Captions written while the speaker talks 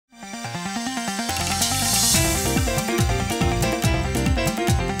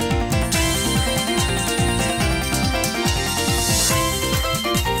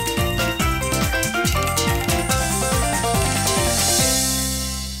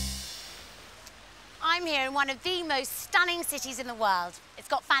I'm here in one of the most stunning cities in the world. It's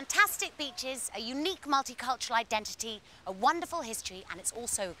got fantastic beaches, a unique multicultural identity, a wonderful history, and it's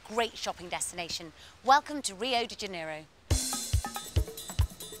also a great shopping destination. Welcome to Rio de Janeiro.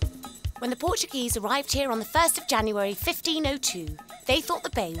 When the Portuguese arrived here on the 1st of January 1502, they thought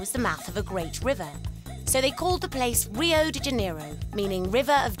the bay was the mouth of a great river. So they called the place Rio de Janeiro, meaning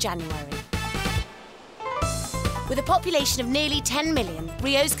River of January. With a population of nearly 10 million,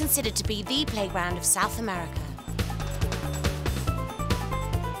 Rio's considered to be the playground of South America.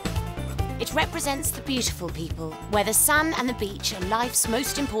 It represents the beautiful people, where the sun and the beach are life's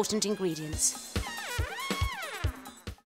most important ingredients.